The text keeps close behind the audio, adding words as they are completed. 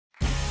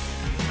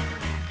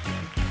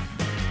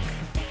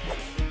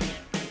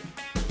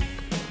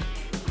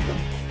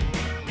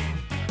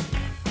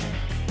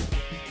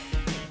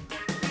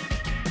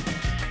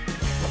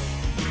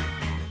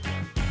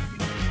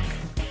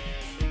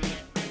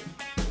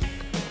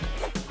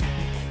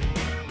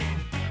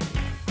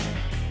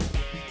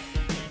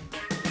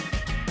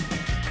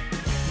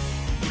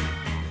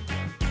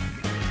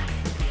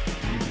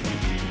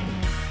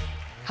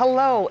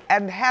Hello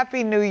and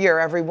Happy New Year,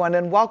 everyone,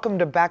 and welcome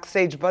to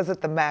Backstage Buzz at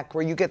the Mac,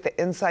 where you get the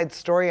inside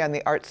story on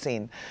the art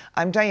scene.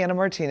 I'm Diana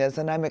Martinez,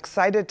 and I'm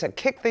excited to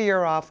kick the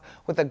year off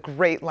with a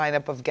great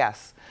lineup of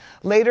guests.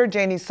 Later,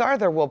 Janie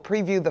Sarther will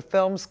preview the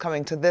films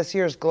coming to this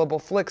year's Global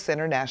Flicks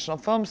International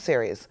Film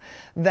Series.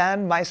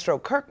 Then, Maestro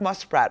Kirk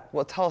Musprat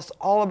will tell us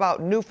all about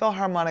New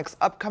Philharmonic's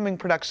upcoming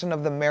production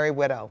of The Merry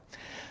Widow.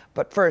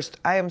 But first,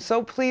 I am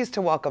so pleased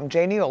to welcome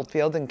Janie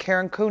Oldfield and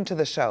Karen Kuhn to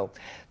the show.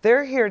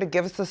 They're here to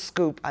give us a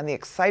scoop on the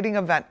exciting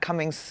event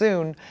coming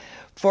soon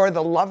for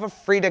the Love of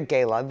Frida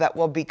Gala that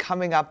will be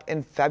coming up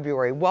in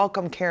February.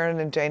 Welcome, Karen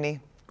and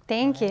Janie.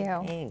 Thank you.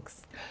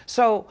 Thanks.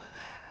 So,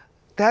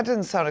 that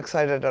didn't sound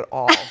excited at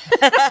all.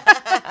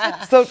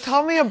 So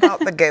tell me about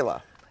the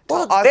gala.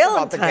 Well, it's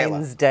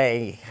Valentine's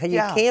Day. You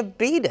can't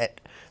beat it.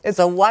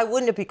 So why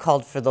wouldn't it be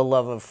called For the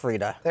Love of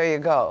Frida? There you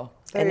go.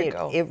 There you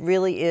go. It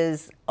really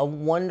is a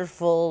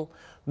wonderful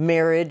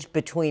marriage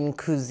between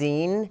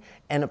cuisine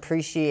and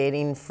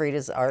appreciating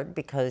Frida's art,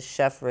 because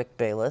Chef Rick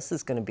Bayless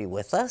is going to be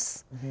with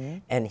us,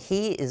 and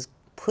he is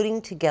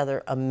putting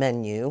together a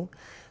menu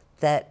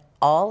that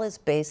all is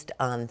based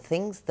on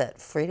things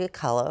that Frida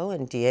Kahlo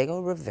and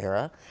Diego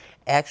Rivera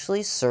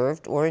actually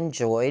served or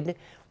enjoyed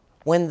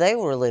when they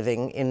were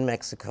living in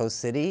Mexico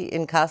City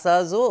in Casa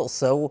Azul.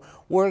 So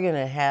we're going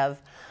to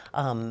have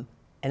an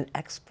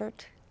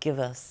expert give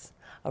us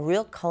a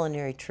real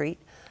culinary treat.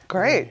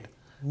 Great.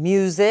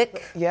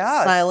 Music,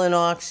 silent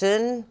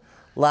auction,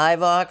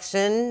 live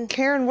auction.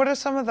 Karen, what are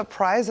some of the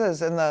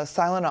prizes in the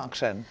silent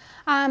auction?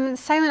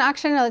 Silent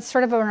auction is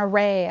sort of an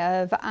array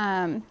of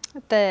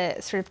the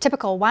sort of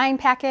typical wine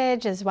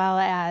package, as well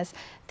as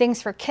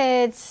things for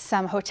kids,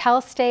 some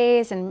hotel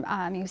stays and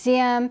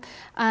museum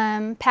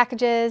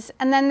packages.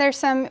 And then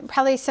there's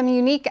probably some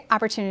unique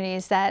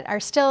opportunities that are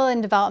still in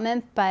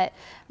development, but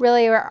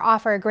really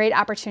offer a great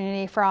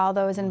opportunity for all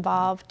those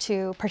involved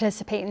to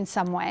participate in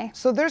some way.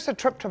 So there's a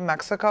trip to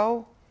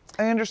Mexico,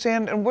 I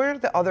understand. And where are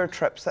the other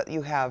trips that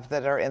you have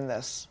that are in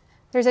this?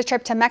 There's a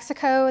trip to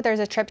Mexico, there's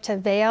a trip to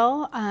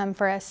Vail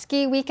for a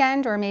ski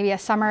weekend or maybe a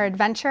summer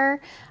adventure,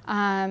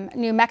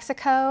 New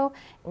Mexico,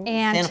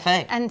 and Santa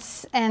Fe.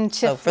 and to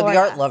so for Florida.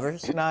 the art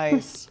lovers.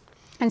 Nice.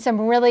 And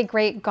some really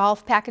great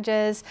golf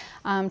packages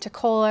to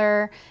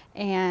Kohler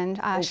and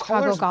Chicago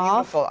Kohler's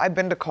Golf. Beautiful. I've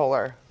been to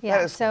Kohler. Yeah,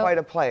 that is so quite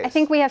a place. I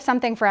think we have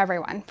something for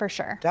everyone, for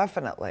sure.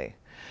 Definitely.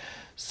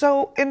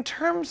 So in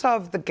terms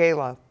of the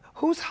gala,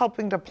 who's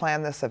helping to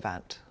plan this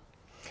event?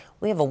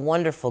 We have a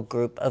wonderful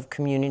group of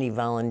community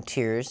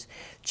volunteers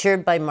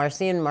chaired by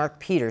Marcy and Mark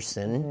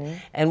Peterson,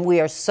 and we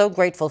are so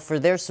grateful for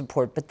their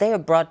support, but they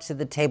have brought to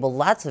the table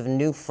lots of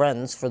new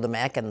friends for the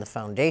MAC and the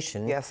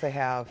foundation. Yes, they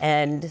have.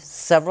 And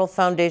several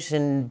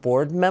foundation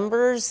board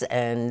members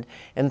and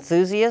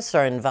enthusiasts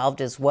are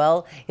involved as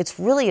well. It's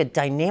really a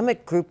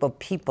dynamic group of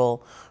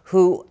people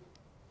who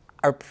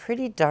are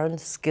pretty darn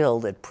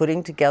skilled at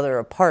putting together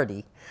a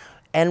party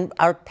and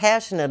are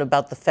passionate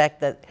about the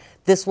fact that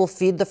this will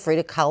feed the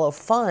Frida Kahlo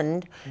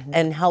Fund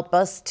and help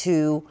us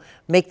to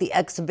make the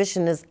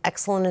exhibition as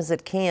excellent as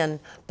it can,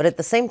 but at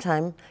the same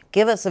time,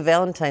 give us a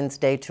Valentine's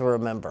Day to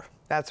remember.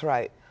 That's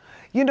right.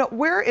 You know,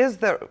 where is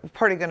the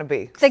party going to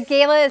be? The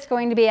gala is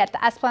going to be at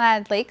the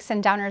Esplanade Lakes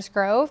in Downers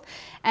Grove,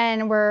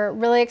 and we're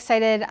really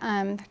excited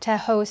to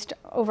host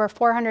over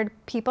 400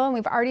 people, and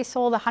we've already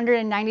sold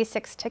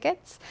 196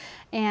 tickets,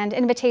 and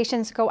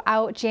invitations go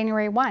out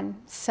January 1.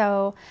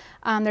 So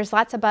there's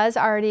lots of buzz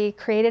already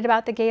created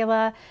about the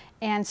gala,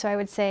 and so I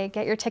would say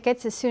get your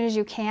tickets as soon as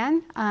you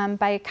can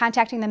by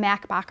contacting the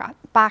MAC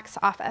box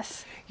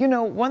office. You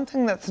know, one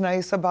thing that's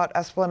nice about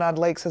Esplanade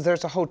Lakes is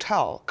there's a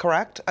hotel,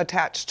 correct,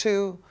 attached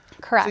to?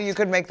 Correct. So you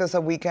could make this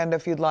a weekend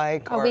if you'd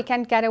like. A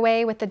weekend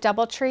getaway with the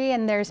DoubleTree,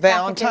 and there's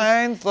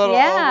Valentine's, little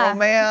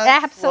romance,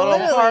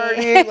 absolutely. Little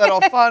party,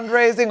 little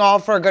fundraising, all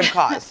for a good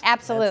cause.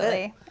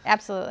 Absolutely,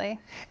 absolutely.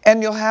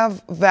 And you'll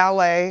have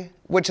valet,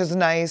 which is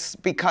nice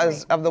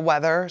because of the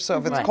weather. So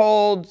if it's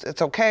cold,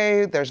 it's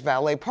okay. There's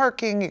valet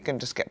parking. You can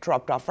just get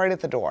dropped off right at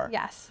the door.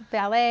 Yes,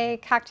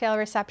 valet, cocktail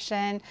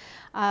reception,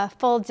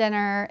 full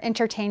dinner,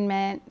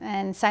 entertainment,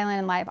 and silent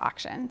and live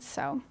auctions.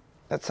 So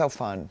that's so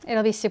fun.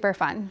 It'll be super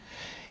fun.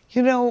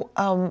 You know,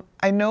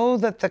 I know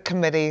that the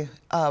committee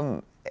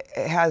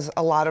has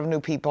a lot of new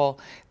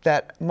people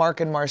that Mark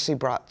and Marcy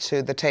brought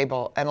to the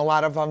table, and a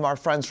lot of them are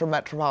friends from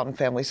Metropolitan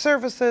Family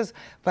Services,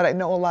 but I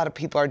know a lot of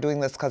people are doing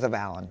this because of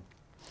Alan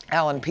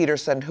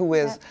Peterson, who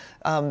is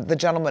the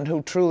gentleman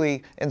who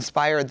truly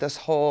inspired this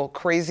whole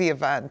crazy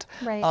event.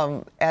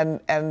 Right.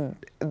 And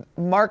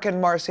Mark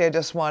and Marcy, I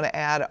just want to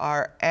add,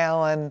 are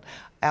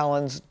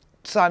Alan's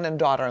son and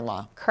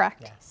daughter-in-law.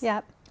 Correct. Yes.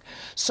 Yep.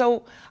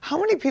 So how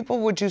many people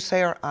would you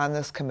say are on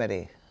this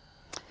committee?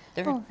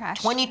 There are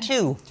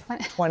 22.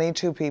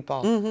 22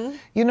 people.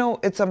 You know,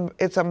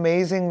 it's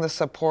amazing the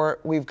support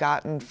we've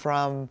gotten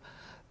from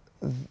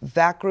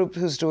that group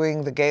who's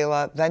doing the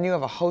gala. Then you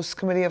have a host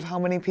committee of how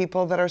many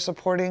people that are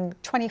supporting?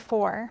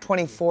 24.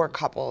 24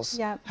 couples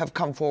have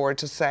come forward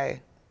to say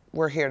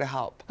we're here to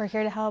help. We're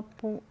here to help.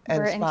 And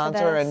We're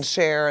sponsor and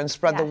share and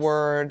spread the Yes.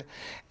 word.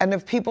 And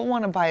if people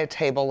want to buy a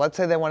table, let's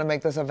say they want to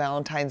make this a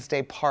Valentine's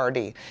Day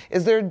party,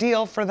 is there a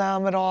deal for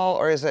them at all?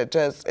 Or is it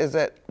just,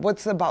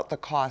 what's about the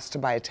cost to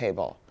buy a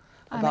table?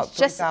 About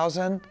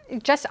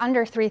 $3,000? Just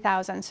under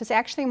 $3,000. So it's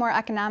actually more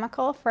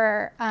economical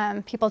for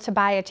people to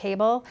buy a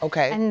table.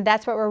 Okay. And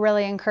that's what we're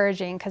really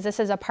encouraging, because this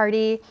is a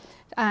party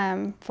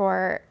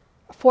for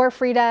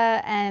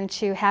Frida and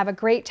to have a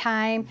great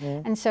time.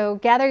 And so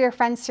gather your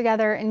friends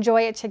together,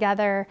 enjoy it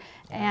together,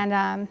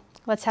 and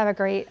let's have a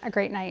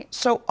great night.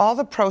 So all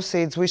the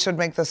proceeds, we should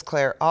make this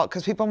clear,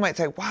 because people might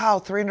say,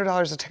 wow,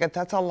 $300 a ticket,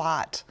 that's a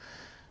lot.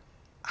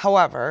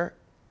 However,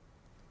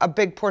 a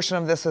big portion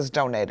of this is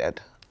donated.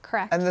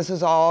 Correct. And this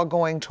is all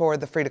going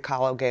toward the Frida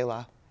Kahlo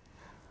Gala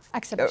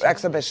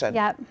exhibition.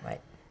 Yep.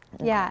 Right.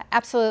 Yeah,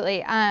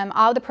 absolutely.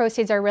 All the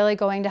proceeds are really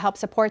going to help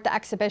support the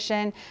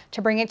exhibition,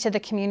 to bring it to the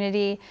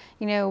community.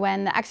 You know,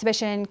 when the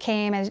exhibition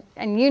came,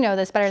 and you know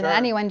this better than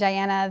anyone,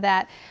 Diana,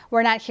 that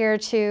we're not here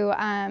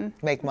to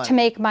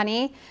make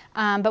money.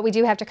 But we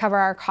do have to cover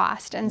our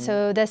cost. And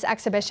so this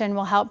exhibition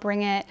will help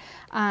bring it,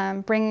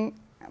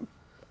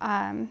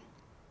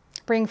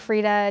 bring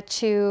Frida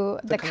to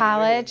the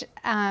college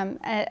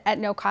at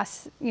no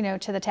cost, you know,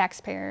 to the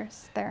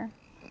taxpayers there.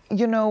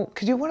 You know,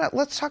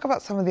 let's talk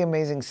about some of the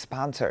amazing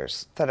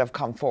sponsors that have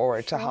come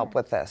forward to help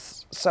with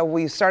this. So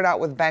we start out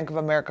with Bank of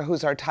America,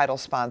 who's our title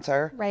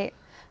sponsor. Right.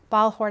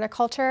 Ball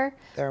Horticulture.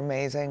 They're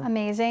amazing.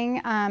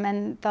 Amazing.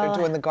 And they're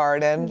doing the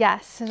garden.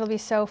 Yes, it'll be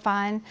so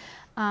fun.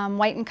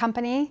 White and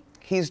Company.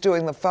 He's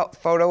doing the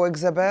photo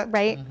exhibit.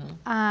 Right.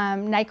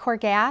 Nicor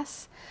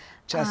Gas.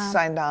 Just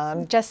signed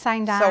on. Just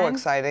signed on. So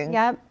exciting.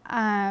 Yep.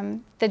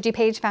 The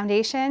DuPage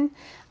Foundation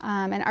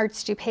and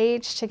Arts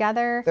DuPage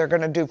together. They're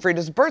going to do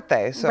Frida's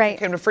birthday. So if you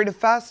came to Frida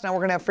Fest, now we're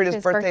going to have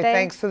Frida's birthday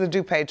thanks to the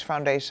DuPage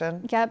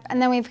Foundation. Yep.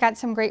 And then we've got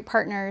some great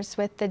partners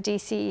with the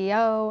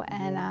DCEO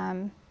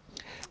and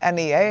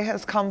NEA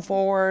has come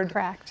forward.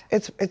 Correct.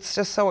 It's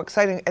just so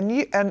exciting. And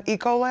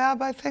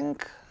Ecolab, I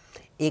think.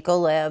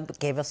 Ecolab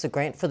gave us a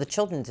grant for the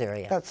children's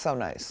area. That's so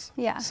nice.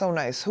 Yeah. So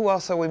nice. Who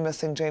else are we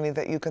missing, Janie,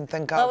 that you can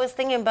think of? I was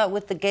thinking about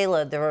with the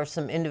gala, there are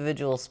some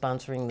individuals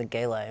sponsoring the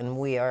gala, and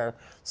we are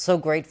so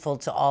grateful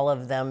to all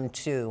of them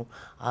too.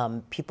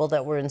 People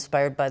that were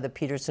inspired by the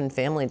Peterson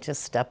family to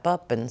step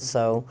up, and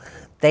so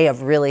they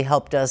have really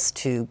helped us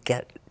to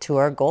get to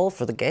our goal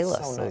for the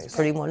gala. So it's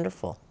pretty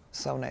wonderful.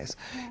 So nice.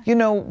 You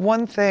know,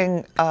 one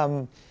thing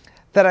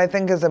that I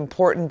think is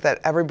important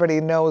that everybody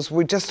knows,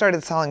 we just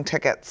started selling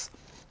tickets.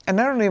 And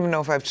I don't even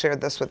know if I've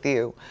shared this with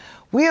you.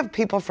 We have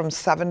people from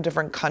 7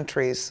 different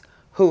countries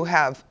who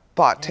have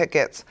bought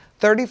tickets,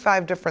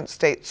 35 different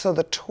states. So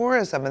the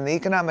tourism and the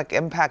economic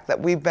impact that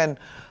we've been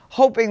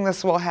hoping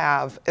this will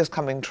have is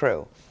coming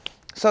true.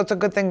 So it's a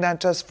good thing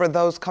not just for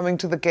those coming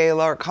to the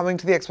gala or coming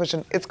to the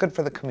exhibition, it's good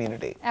for the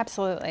community.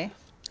 Absolutely.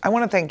 I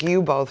want to thank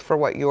you both for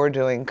what you're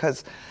doing,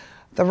 because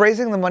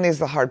raising the money is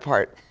the hard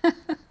part.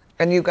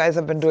 And you guys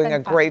have been doing a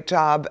great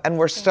job, and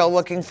we're still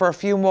looking for a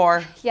few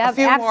more. Yep, a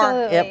few absolutely.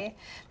 more. Yep.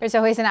 There's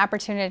always an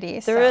opportunity.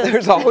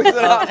 There's always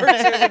an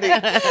opportunity.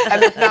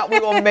 And if not,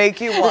 we will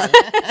make you one.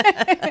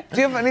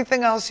 Do you have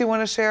anything else you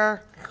want to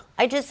share?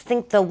 I just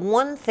think the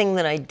one thing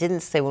that I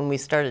didn't say when we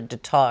started to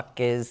talk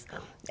is,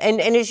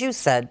 and as you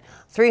said,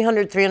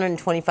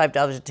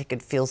 $325 a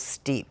ticket feels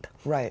steep.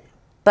 Right.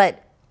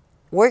 But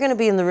we're going to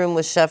be in the room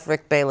with Chef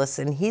Rick Bayless,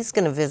 and he's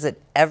going to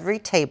visit every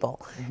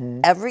table.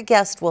 Every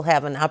guest will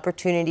have an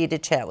opportunity to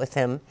chat with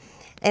him.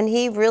 And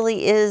he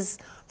really is,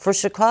 for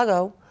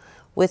Chicago,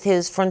 with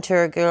his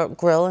Frontier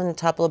Grill and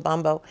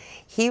Topolobambo,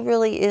 he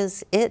really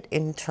is it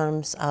in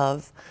terms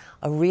of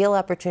a real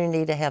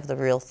opportunity to have the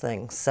real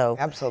thing. So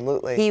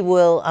absolutely, he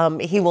will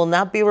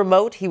not be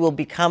remote. He will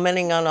be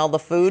commenting on all the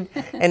food,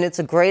 and it's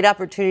a great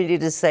opportunity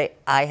to say,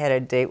 I had a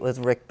date with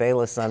Rick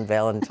Bayless on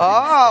Valentine's Day.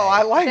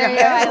 I like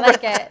it. I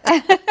like it.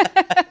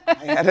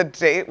 I had a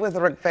date with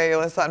Rick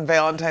Bayless on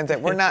Valentine's Day.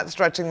 We're not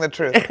stretching the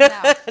truth.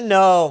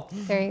 No.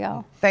 There you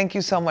go. Thank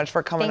you so much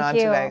for coming on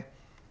Thank you. today.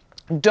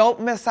 Don't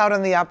miss out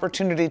on the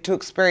opportunity to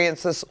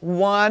experience this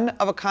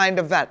one-of-a-kind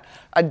event,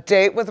 a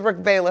date with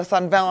Rick Bayless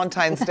on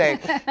Valentine's Day.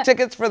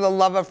 Tickets for the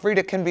Love of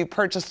Frida can be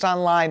purchased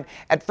online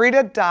at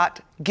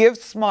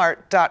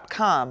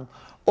frida.givesmart.com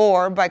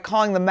or by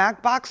calling the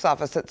MAC box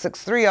office at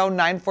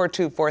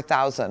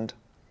 630-942-4000.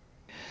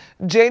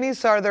 Janie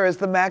Sarther is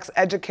the MAC's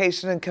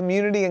Education and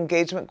Community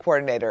Engagement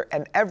Coordinator,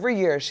 and every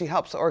year she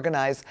helps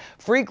organize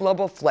free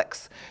global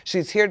flicks.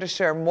 She's here to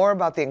share more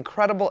about the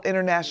incredible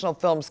international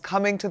films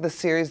coming to the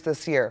series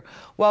this year.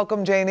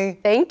 Welcome, Janie.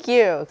 Thank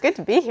you. Good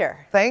to be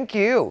here. Thank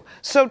you.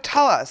 So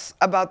tell us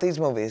about these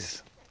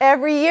movies.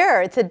 Every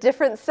year, it's a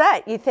different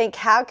set. You think,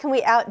 how can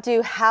we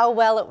outdo how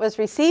well it was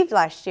received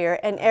last year?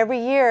 And every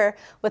year,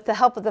 with the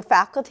help of the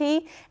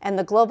faculty and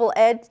the global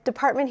ed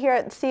department here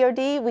at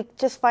COD, we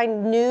just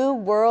find new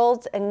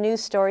worlds and new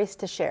stories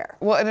to share.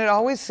 Well, and it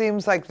always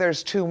seems like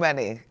there's too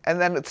many. And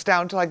then it's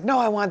down to like, no,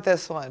 I want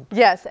this one.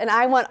 Yes, and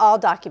I want all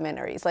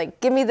documentaries. Like,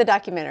 give me the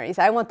documentaries.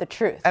 I want the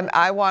truth. And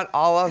I want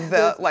all of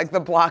the, like the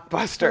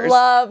blockbusters.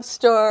 Love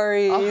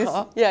stories.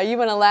 Yeah, you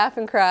want to laugh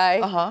and cry.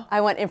 I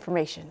want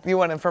information. You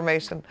want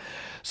information.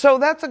 So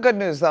that's the good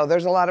news, though.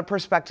 There's a lot of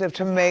perspective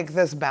to make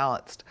this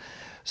balanced.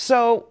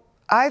 So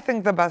I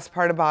think the best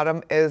part about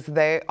them is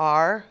they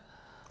are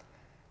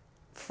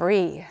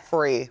free.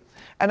 Free.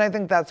 And I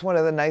think that's one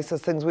of the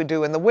nicest things we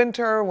do in the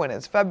winter when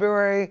it's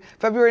February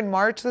and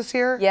March this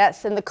year.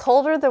 Yes, and the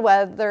colder the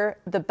weather,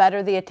 the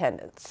better the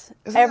attendance.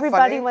 Isn't that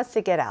Everybody funny? wants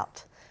to get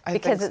out. I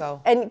think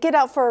so. And get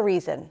out for a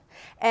reason.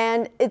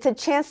 And it's a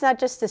chance not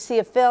just to see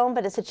a film,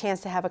 but it's a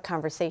chance to have a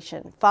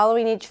conversation.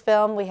 Following each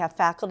film, we have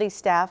faculty,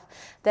 staff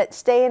that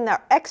stay in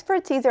their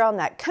experts either on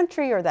that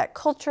country or that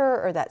culture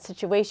or that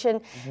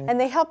situation, and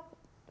they help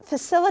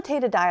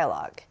facilitate a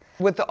dialogue.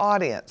 With the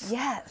audience.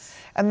 Yes.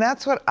 And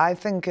that's what I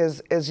think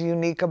is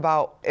unique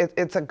about it.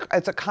 It's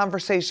a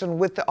conversation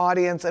with the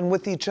audience and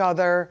with each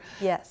other.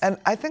 Yes. And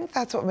I think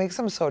that's what makes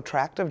them so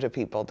attractive to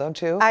people, don't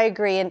you? I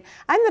agree. And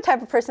I'm the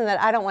type of person that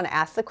I don't want to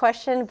ask the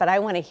question, but I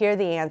want to hear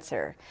the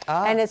answer.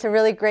 And it's a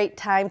really great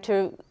time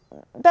to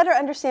better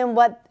understand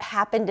what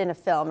happened in a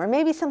film, or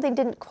maybe something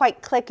didn't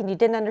quite click and you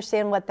didn't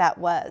understand what that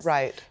was.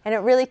 Right. And it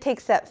really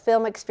takes that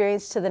film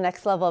experience to the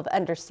next level of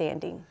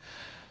understanding.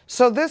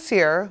 So this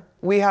year,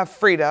 we have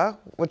Frida,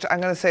 which I'm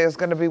going to say is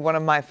going to be one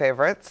of my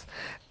favorites.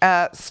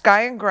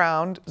 Sky and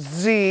Ground,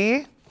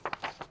 Z,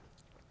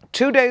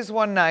 2 Days,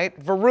 One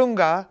Night,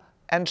 Virunga,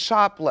 and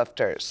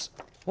Shoplifters.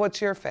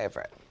 What's your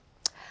favorite?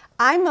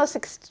 I'm most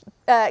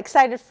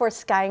excited for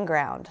Sky and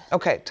Ground.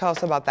 Okay, tell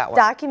us about that one.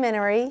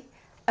 Documentary.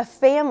 A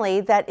family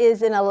that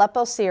is in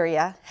Aleppo,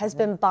 Syria, has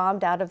been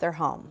bombed out of their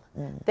home.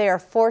 They are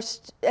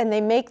forced, and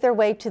they make their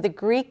way to the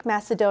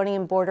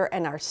Greek-Macedonian border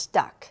and are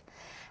stuck.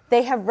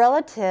 They have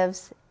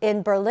relatives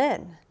in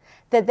Berlin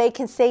that they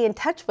can stay in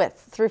touch with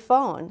through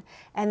phone.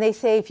 And they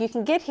say, if you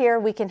can get here,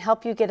 we can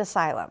help you get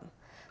asylum.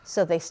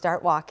 So they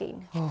start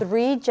walking.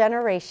 3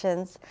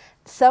 generations.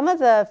 Some of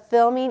the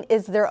filming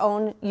is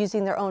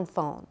using their own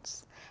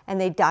phones.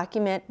 And they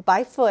document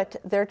by foot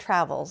their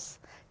travels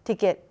to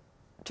get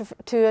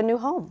to a new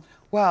home.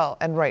 Well,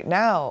 and right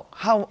now,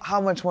 how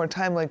much more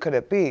timely could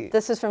it be?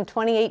 This is from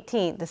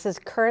 2018. This is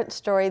current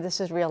story. This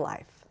is real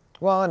life.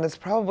 Well, and it's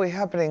probably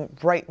happening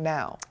right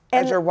now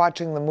as you're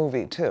watching the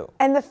movie, too.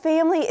 And the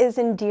family is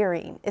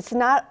endearing. It's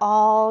not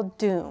all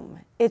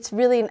doom. It's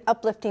really an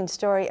uplifting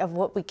story of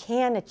what we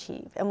can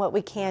achieve and what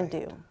we can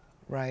do.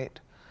 Right.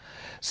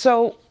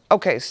 So,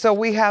 okay, so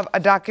we have a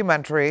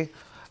documentary,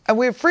 and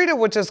we have Frida,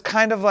 which is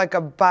kind of like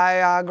a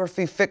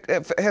biography,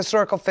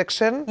 historical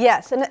fiction.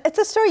 Yes, and it's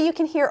a story you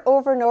can hear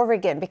over and over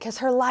again because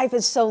her life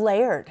is so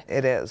layered.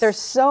 It is. There's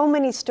so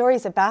many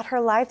stories about her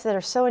life that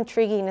are so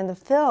intriguing, and the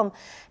film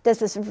does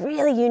this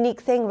really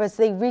unique thing where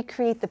they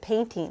recreate the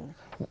painting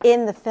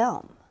in the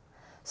film.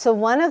 So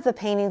one of the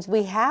paintings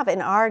we have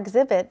in our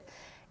exhibit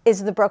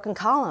is the broken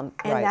column,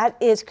 and that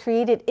is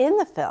created in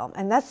the film,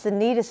 and that's the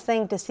neatest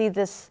thing to see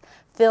this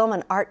film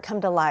and art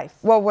come to life.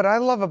 Well, what I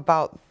love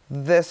about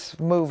this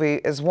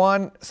movie is,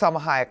 1, Salma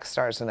Hayek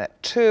stars in it.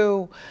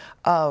 2,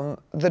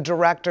 the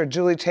director,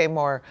 Julie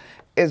Taymor,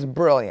 is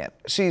brilliant.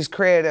 She's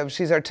creative,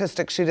 she's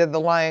artistic, she did The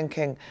Lion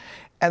King.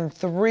 And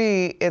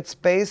 3, it's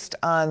based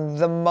on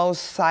the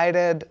most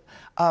cited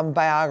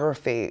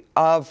biography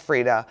of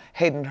Frida,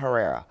 Hayden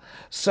Herrera.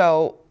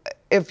 So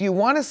if you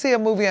want to see a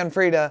movie on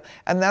Frida,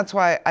 and that's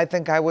why I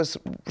think I was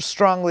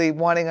strongly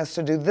wanting us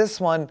to do this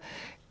one,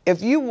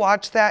 if you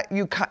watch that,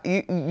 you're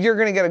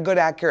going to get a good,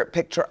 accurate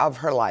picture of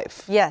her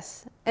life.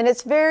 Yes, and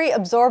it's very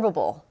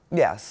absorbable.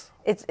 Yes.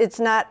 It's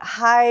not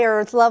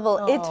higher level.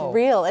 No. It's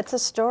real. It's a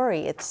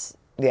story. It's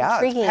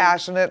intriguing. It's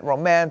passionate,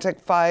 romantic,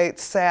 fight,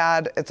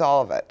 sad. It's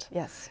all of it.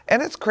 Yes.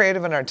 And it's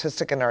creative and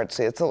artistic and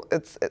artsy.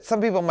 It's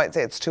some people might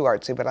say it's too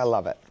artsy, but I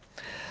love it.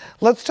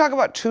 Let's talk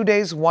about 2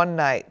 Days, One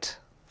Night.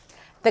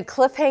 The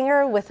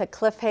cliffhanger with a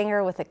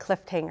cliffhanger with a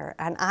cliffhanger.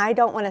 And I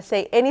don't want to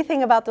say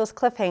anything about those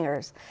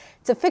cliffhangers.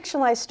 It's a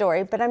fictionalized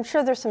story, but I'm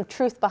sure there's some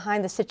truth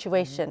behind the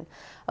situation.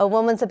 A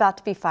woman's about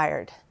to be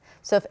fired.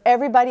 So if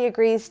everybody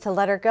agrees to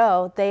let her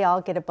go, they all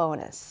get a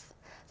bonus.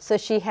 So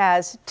she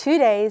has 2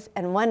 days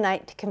and 1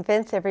 night to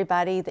convince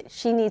everybody that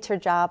she needs her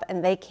job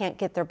and they can't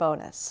get their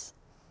bonus.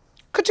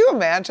 Could you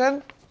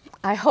imagine?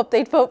 I hope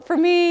they'd vote for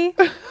me.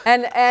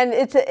 and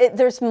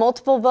there's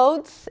multiple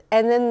votes,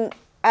 and then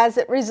as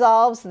it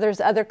resolves, there's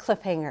other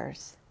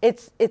cliffhangers.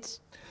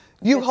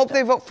 You hope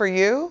they vote for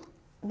you?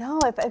 No,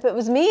 if it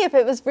was me, if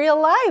it was real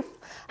life,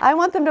 I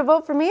want them to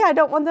vote for me. I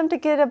don't want them to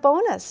get a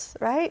bonus,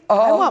 right? Oh.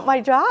 I want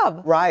my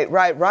job.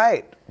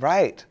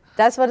 Right.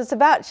 That's what it's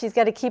about. She's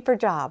got to keep her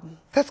job.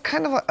 That's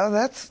kind of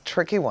that's a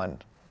tricky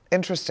one.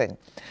 Interesting.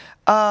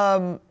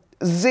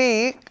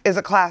 Z is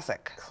a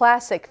classic.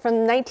 Classic from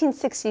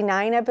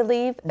 1969, I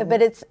believe,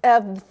 but it's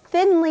a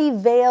thinly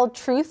veiled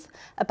truth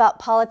about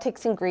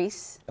politics in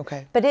Greece.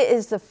 Okay. But it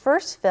is the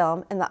first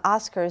film in the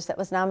Oscars that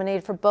was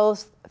nominated for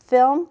both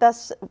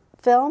best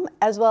film,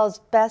 as well as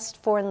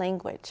best foreign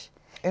language.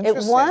 It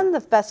won the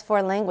best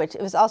foreign language.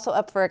 It was also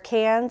up for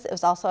Cannes. It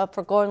was also up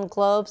for Golden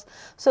Globes.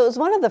 So it was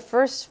one of the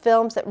first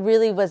films that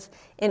really was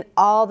in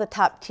all the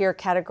top tier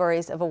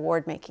categories of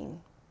award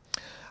making.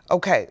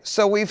 Okay,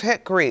 so we've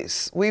hit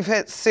Greece, we've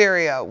hit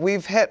Syria,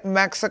 we've hit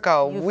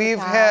Mexico, we've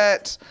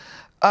hit,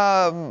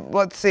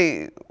 let's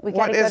see,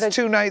 what is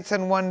 2 nights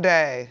and 1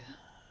 day?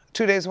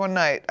 2 days, 1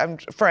 night,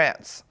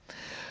 France.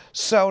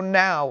 So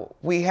now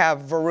we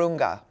have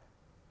Virunga.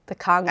 The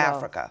Congo.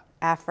 Africa.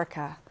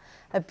 Africa.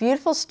 A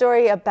beautiful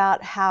story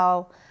about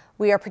how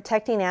we are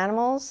protecting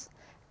animals,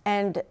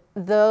 and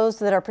those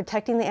that are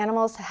protecting the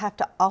animals have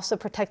to also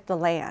protect the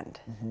land.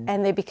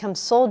 And they become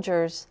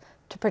soldiers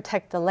to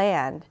protect the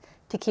land,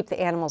 to keep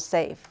the animals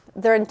safe.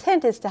 Their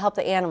intent is to help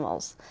the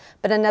animals,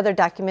 but another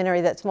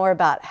documentary that's more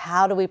about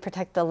how do we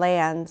protect the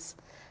lands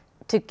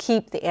to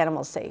keep the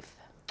animals safe.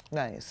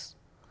 Nice.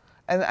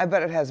 And I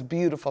bet it has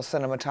beautiful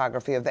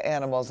cinematography of the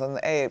animals and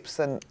the apes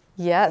and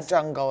the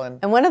jungle.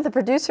 And one of the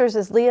producers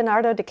is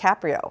Leonardo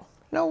DiCaprio.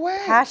 No way.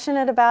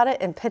 Passionate about it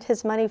and put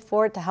his money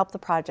forward to help the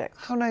project.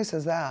 How nice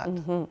is that?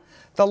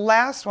 The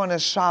last one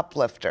is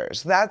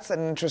Shoplifters. That's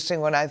an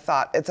interesting one, I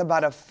thought. It's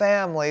about a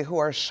family who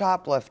are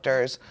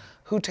shoplifters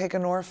who take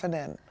an orphan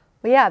in.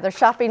 Well, yeah, they're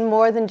shopping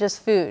more than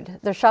just food.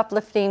 They're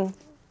shoplifting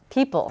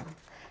people.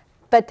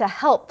 But to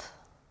help,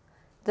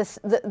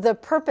 the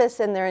purpose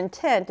and their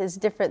intent is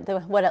different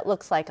than what it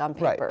looks like on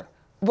paper. Right.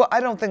 Well,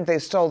 I don't think they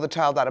stole the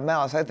child out of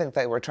malice. I think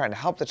they were trying to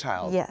help the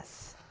child.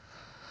 Yes.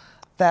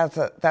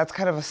 That's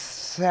kind of a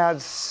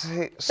sad,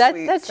 sweet,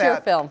 that's sad, your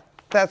film.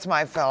 That's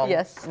my film.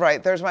 Yes.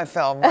 Right, there's my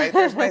film, right?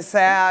 There's my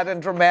sad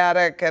and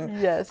dramatic,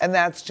 and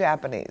that's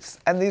Japanese.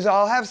 And these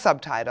all have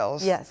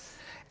subtitles. Yes.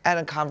 And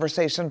a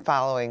conversation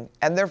following,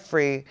 and they're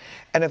free.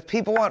 And if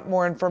people want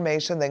more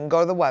information, they can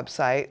go to the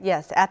website.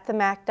 Yes,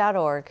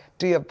 atthemac.org.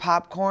 Do you have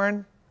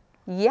popcorn?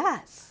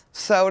 Yes.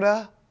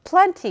 Soda?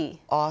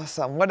 Plenty.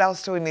 Awesome. What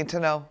else do we need to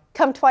know?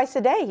 Come twice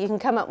a day. You can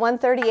come at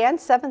 1:30 and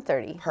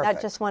 7:30. Perfect.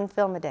 Not just one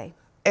film a day.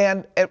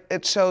 And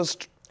it shows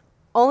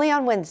only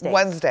on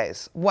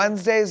Wednesdays.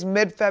 Wednesdays,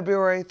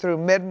 mid-February through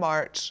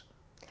mid-March.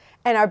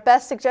 And our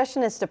best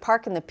suggestion is to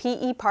park in the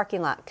PE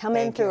parking lot. Come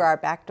in through our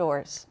back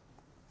doors.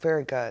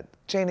 Very good.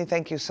 Janie,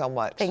 thank you so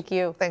much. Thank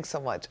you. Thanks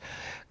so much.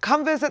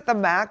 Come visit the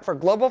MAC for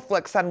Global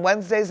Flicks on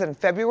Wednesdays in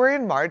February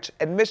and March.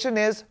 Admission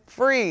is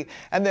free,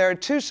 and there are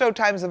 2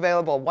 showtimes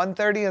available,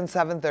 1:30 and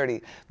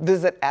 7:30.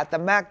 Visit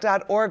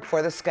atthemac.org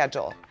for the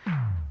schedule.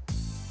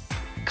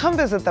 Come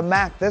visit the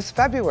MAC this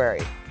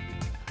February.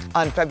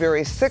 On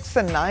February 6th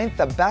and 9th,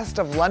 the best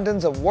of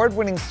London's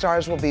award-winning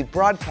stars will be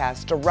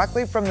broadcast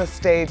directly from the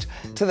stage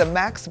to the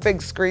MAC's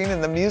big screen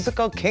in the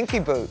musical Kinky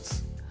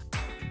Boots.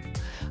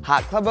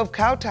 Hot Club of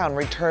Cowtown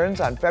returns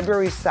on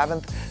February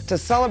 7th to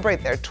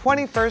celebrate their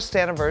 21st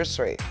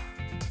anniversary.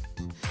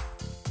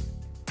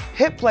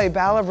 Hit play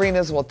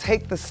Ballerinas will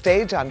take the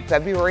stage on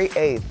February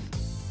 8th.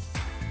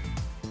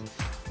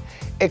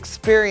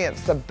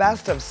 Experience the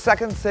best of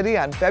Second City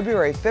on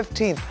February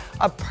 15th,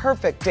 a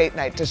perfect date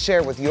night to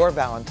share with your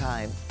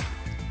Valentine.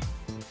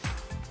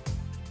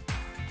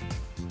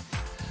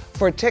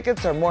 For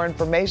tickets or more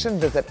information,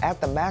 visit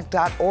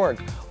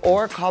atthemac.org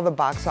or call the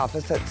box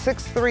office at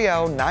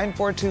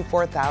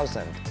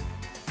 630-942-4000.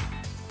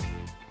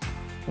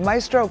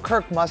 Maestro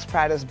Kirk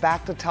Muspratt is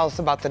back to tell us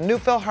about the new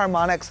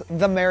Philharmonic's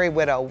The Merry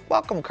Widow.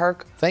 Welcome,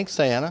 Kirk. Thanks,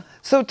 Diana.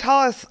 So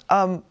tell us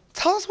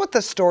what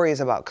the story is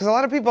about, because a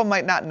lot of people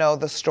might not know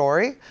the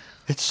story.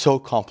 It's so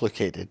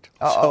complicated,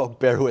 so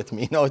bear with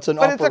me. No, it's an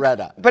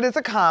operetta. But it's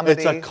a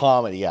comedy. It's a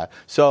comedy, yeah.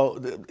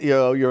 So,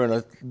 you're in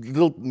a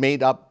little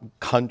made-up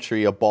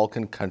country, a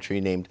Balkan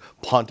country named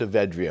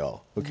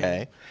Pontevedra,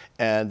 okay?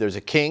 And there's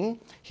a king.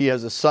 He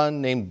has a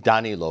son named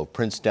Danilo,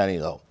 Prince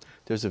Danilo.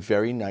 There's a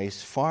very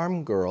nice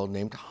farm girl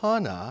named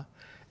Hana,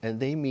 and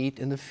they meet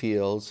in the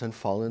fields and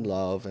fall in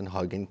love and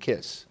hug and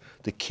kiss.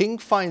 The king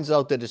finds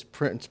out that his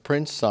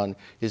prince son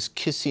is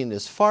kissing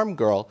this farm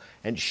girl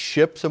and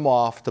ships him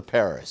off to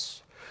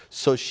Paris.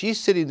 So she's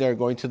sitting there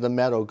going to the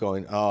meadow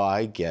going, oh,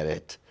 I get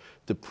it.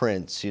 The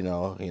prince,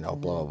 blah,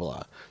 blah,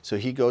 blah. So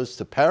he goes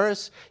to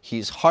Paris.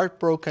 He's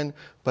heartbroken.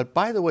 But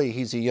by the way,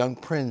 he's a young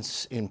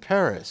prince in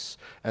Paris.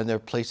 And there are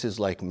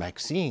places like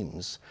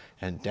Maxime's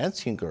and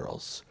dancing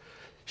girls.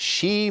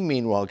 She,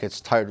 meanwhile, gets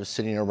tired of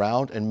sitting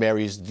around and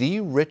marries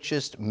the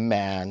richest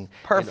man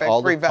in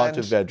all of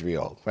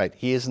Pontevedra. Right,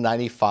 he is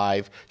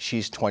 95,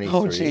 she's 23.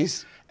 Oh,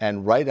 jeez.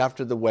 And right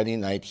after the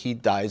wedding night, he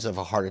dies of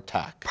a heart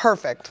attack.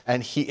 Perfect.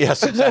 And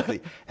yes,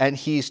 exactly. And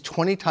he's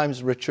 20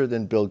 times richer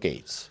than Bill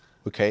Gates,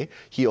 okay?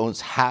 He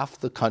owns half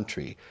the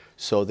country.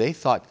 So they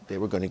thought they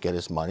were going to get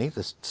his money,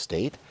 the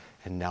state,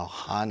 and now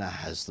Hana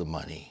has the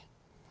money.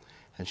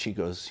 And she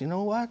goes, you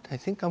know what? I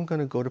think I'm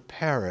going to go to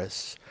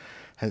Paris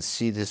and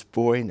see this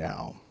boy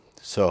now.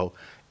 So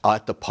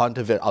at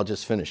the I'll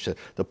just finish.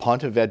 The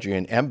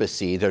Pontevedrian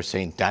embassy, they're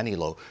saying,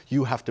 Danilo,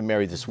 you have to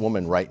marry this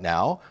woman right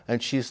now.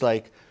 And she's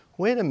like,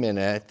 wait a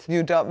minute.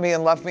 You dumped me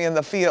and left me in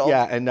the field.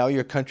 Yeah, and now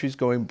your country's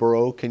going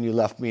broke and you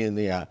left me in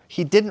the...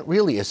 He didn't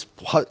really.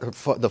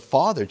 The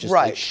father just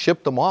like,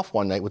 shipped them off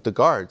one night with the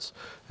guards.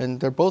 And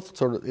they're both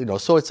sort of, you know,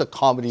 so it's a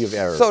comedy of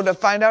errors. So to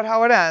find out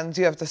how it ends,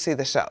 you have to see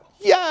the show.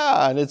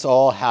 Yeah, and it's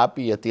all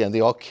happy at the end.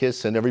 They all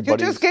kiss and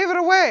everybody... You just gave it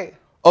away.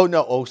 Oh,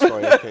 no. Oh,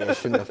 sorry. Okay, I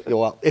shouldn't have...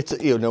 Well, it's,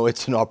 you know,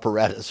 it's an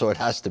operetta, so it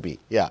has to be.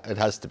 Yeah, it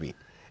has to be.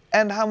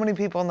 And how many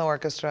people in the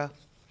orchestra?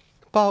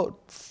 About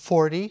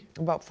 40.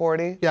 About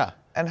 40? Yeah.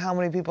 And how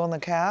many people in the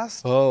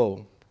cast?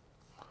 Oh,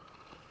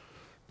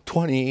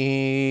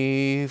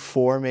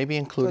 24 maybe,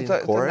 including the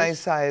chorus. It's a nice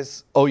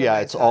size. Oh yeah,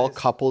 it's all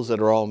couples that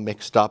are all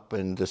mixed up,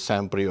 and the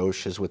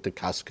Sambrioches with the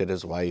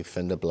Cascada's wife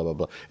and the blah blah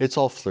blah. It's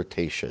all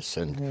flirtatious,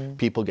 and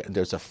people get,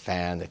 there's a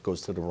fan that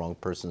goes to the wrong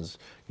person's,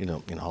 you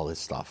know all this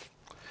stuff.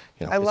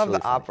 You know, I love really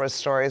the opera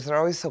stories. They're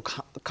always so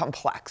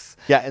complex.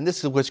 Yeah, and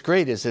this is what's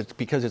great is it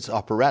because it's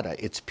operetta,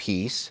 it's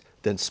piece,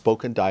 then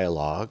spoken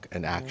dialogue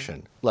and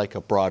action, like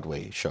a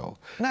Broadway show.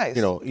 Nice.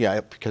 You know, yeah,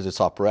 because it's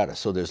operetta.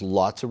 So there's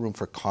lots of room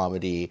for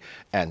comedy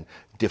and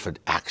different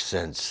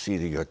accents.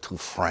 Either you're too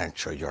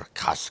French or you're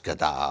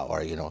Cascada,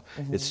 or you know,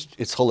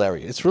 it's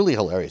hilarious. It's really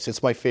hilarious.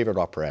 It's my favorite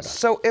operetta.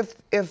 So if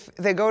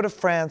they go to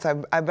France,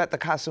 I bet the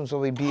costumes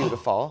will be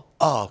beautiful.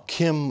 Oh,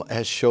 Kim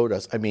has showed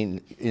us. I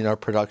mean, in our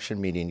production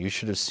meeting, you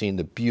should have seen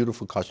the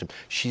beautiful costume.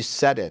 She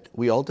set it.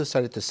 We all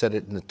decided to set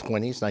it in the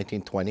 20s,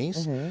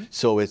 1920s.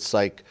 So it's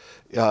like,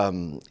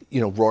 you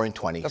know, roaring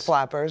 20s. The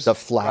flappers. The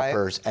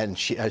flappers. Right? And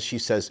she, as she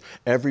says,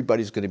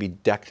 everybody's going to be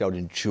decked out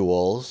in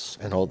jewels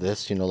and all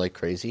this, you know, like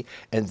crazy.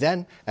 And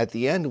then at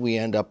the end, we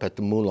end up at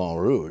the Moulin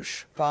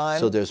Rouge. Fun.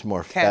 So there's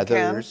more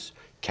feathers.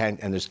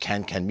 And there's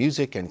can-can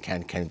music and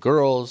can-can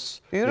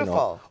girls. Beautiful. You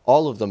know,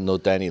 all of them know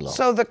Danilo.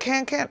 So the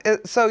can-can,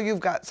 so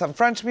you've got some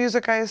French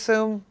music, I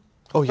assume?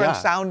 Oh, yeah. French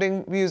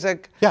sounding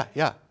music? Yeah,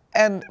 yeah.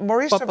 And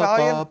Maurice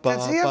Chevalier,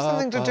 does he have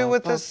something to do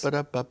with this?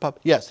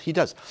 Yes, he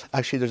does.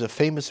 Actually, there's a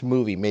famous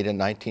movie made in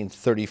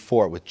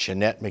 1934 with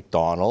Jeanette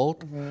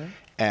MacDonald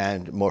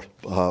and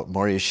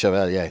Maurice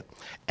Chevalier.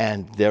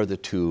 And they're the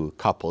two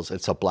couples.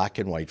 It's a black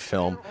and white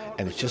film,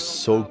 and it's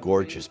just so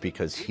gorgeous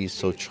because he's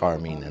so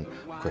charming, and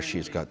of course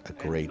she's got a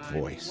great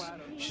voice.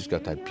 She's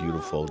got that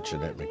beautiful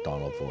Jeanette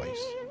MacDonald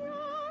voice.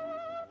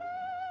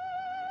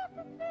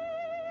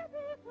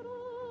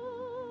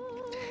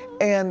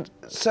 And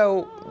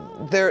so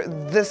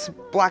this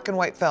black and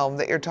white film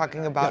that you're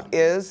talking about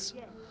is?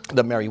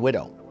 The Merry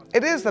Widow.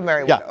 It is The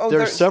Merry Yeah, Widow. Oh,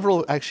 there are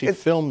several actually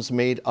films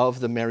made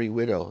of The Merry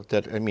Widow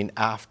that, I mean,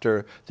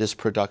 after this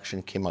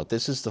production came out.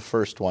 This is the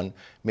first one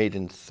made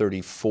in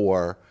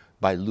 '34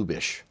 by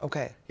Lubitsch.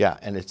 Okay. Yeah,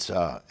 and it's,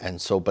 and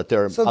so, but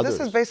there are So others.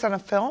 this is based on a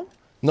film?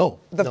 No.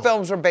 The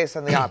films were based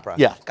on the opera?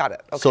 Yeah. Got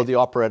it. Okay. So the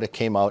operetta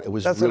came out. It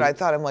was That's really, what I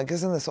thought. I'm like,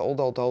 isn't this old?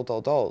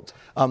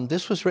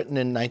 This was written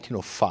in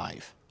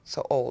 1905.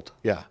 So old.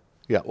 Yeah,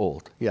 yeah,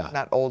 old, yeah.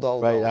 Not old.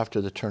 Right after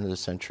the turn of the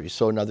century.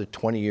 So another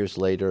 20 years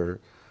later,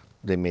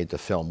 they made the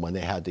film when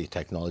they had the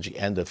technology.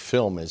 And the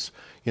film is,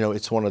 you know,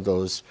 it's one of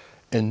those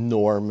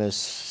enormous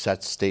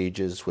set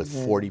stages with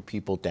 40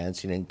 people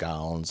dancing in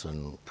gowns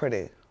and...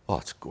 Pretty. Oh,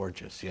 it's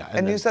gorgeous, yeah.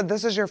 And you said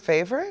this is your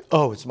favorite?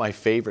 Oh, it's my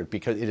favorite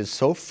because it is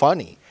so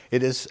funny.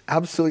 It is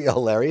absolutely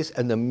hilarious,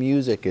 and the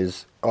music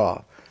is,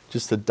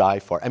 just to die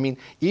for. I mean,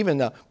 even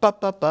the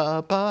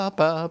ba-ba-ba-ba-ba-ba,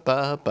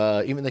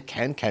 even the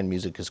can-can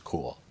music is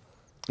cool.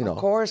 You know. Of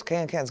course,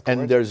 can-can's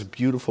gorgeous. And there's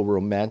beautiful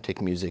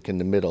romantic music in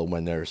the middle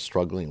when they're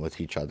struggling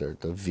with each other.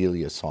 The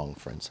Velia song,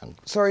 for instance.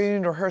 So are you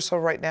in rehearsal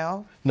right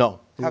now? No.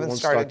 Haven't we won't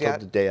started start till yet?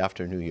 the day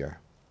after New Year.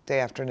 Day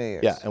after New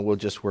Year's. Yeah, and we'll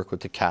just work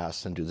with the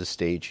cast and do the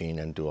staging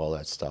and do all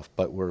that stuff.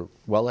 But we're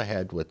well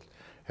ahead with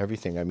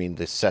everything. I mean,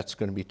 the set's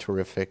going to be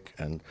terrific,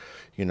 and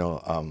you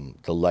know,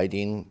 the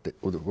lighting.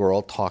 We're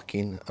all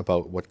talking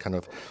about what kind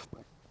of,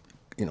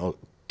 you know,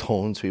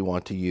 tones we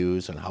want to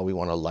use and how we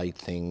want to light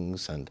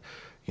things, and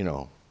you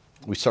know,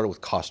 we started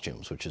with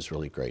costumes, which is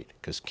really great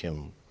because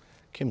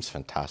Kim's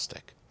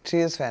fantastic. She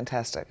is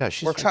fantastic. Yeah,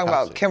 she's We're talking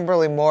about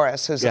Kimberly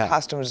Morris, who's a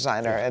costume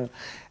designer,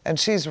 and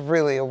she's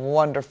really a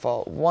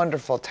wonderful,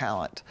 wonderful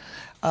talent.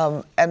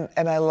 And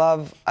I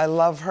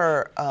love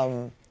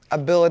her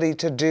ability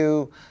to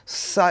do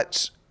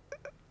such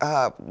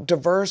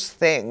diverse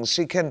things.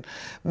 She can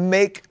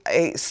make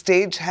a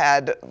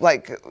stagehead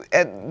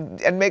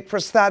and make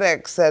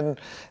prosthetics and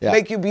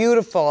make you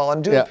beautiful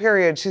and do a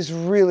period. She's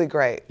really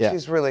great. Yeah.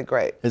 She's really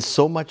great. There's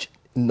so much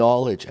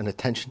knowledge and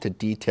attention to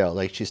detail.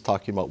 Like she's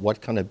talking about what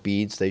kind of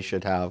beads they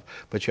should have,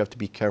 but you have to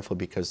be careful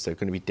because they're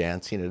going to be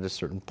dancing at a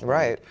certain point.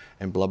 Right.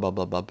 And blah, blah,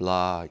 blah, blah,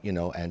 blah, you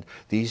know, and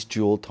these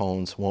jewel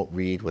tones won't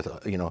read with,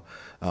 you know,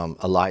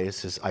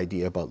 Elias's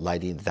idea about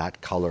lighting that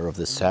color of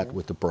the set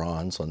with the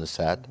bronze on the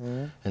set.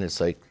 And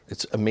it's like,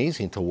 it's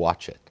amazing to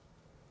watch it.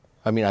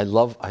 I mean, I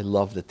love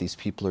that these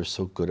people are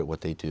so good at what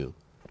they do.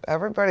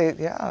 Everybody,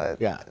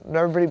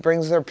 everybody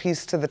brings their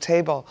piece to the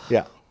table.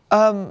 Yeah.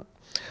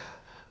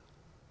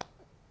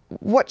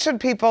 What should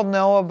people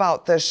know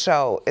about this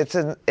show? It's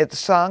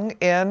sung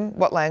in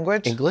what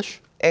language?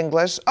 English.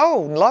 English.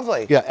 Oh,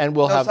 lovely. Yeah, and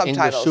we'll No have subtitles.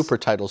 English super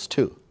titles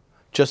too,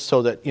 just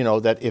so that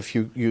that if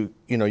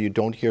you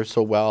don't hear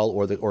so well,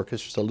 or the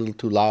orchestra's a little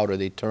too loud, or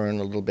they turn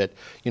a little bit,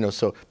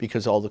 so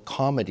because all the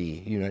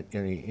comedy, You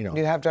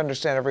have to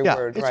understand every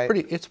word, it's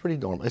right? It's pretty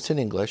normal. It's in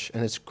English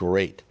and it's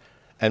great.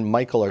 And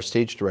Michael, our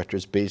stage director,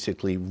 has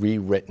basically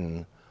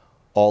rewritten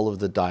all of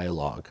the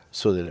dialogue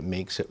so that it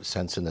makes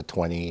sense in the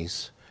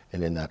 20s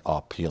and in that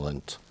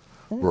opulent,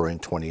 roaring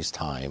 20s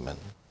time, and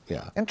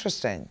yeah.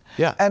 Interesting.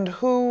 Yeah. And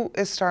who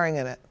is starring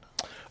in it?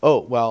 Oh,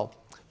 well,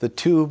 the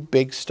two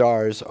big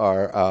stars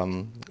are,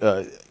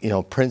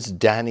 Prince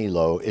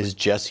Danilo is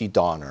Jesse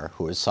Donner,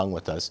 who has sung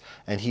with us,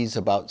 and he's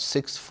about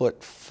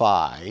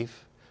 6'5",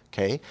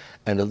 okay?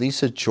 And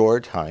Elisa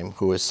Jordheim,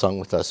 who has sung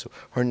with us,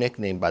 her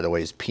nickname, by the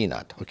way, is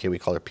Peanut, okay? We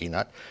call her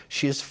Peanut.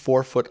 She is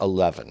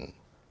 4'11",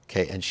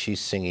 okay? And she's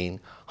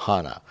singing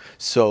Hannah.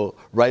 So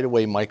right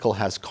away, Michael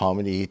has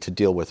comedy to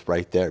deal with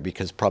right there,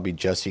 because probably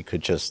Jesse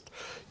could just,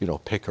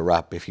 pick her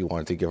up if he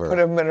wanted to give her.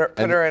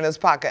 Put her in his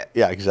pocket.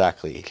 Yeah,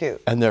 exactly. Cute.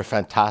 And they're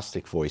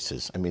fantastic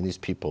voices. I mean, these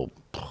people,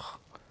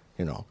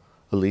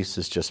 Elise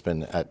has just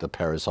been at the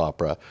Paris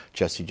Opera.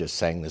 Jesse just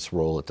sang this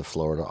role at the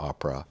Florida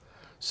Opera.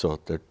 So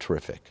they're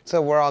terrific.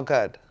 So we're all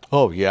good.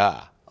 Oh,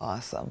 yeah.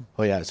 Awesome.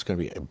 Oh, yeah, it's going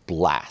to be a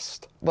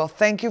blast. Well,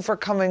 thank you for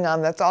coming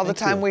on. That's all the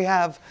Thank time you. we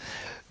have.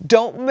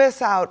 Don't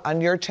miss out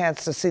on your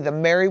chance to see The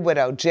Merry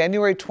Widow,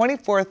 January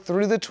 24th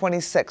through the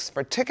 26th.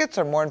 For tickets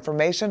or more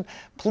information,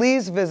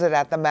 please visit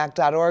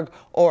atthemac.org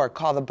or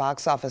call the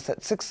box office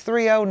at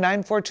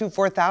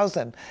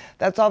 630-942-4000.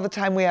 That's all the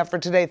time we have for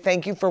today.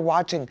 Thank you for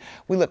watching.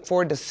 We look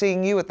forward to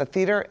seeing you at the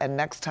theater and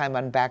next time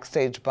on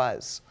Backstage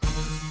Buzz.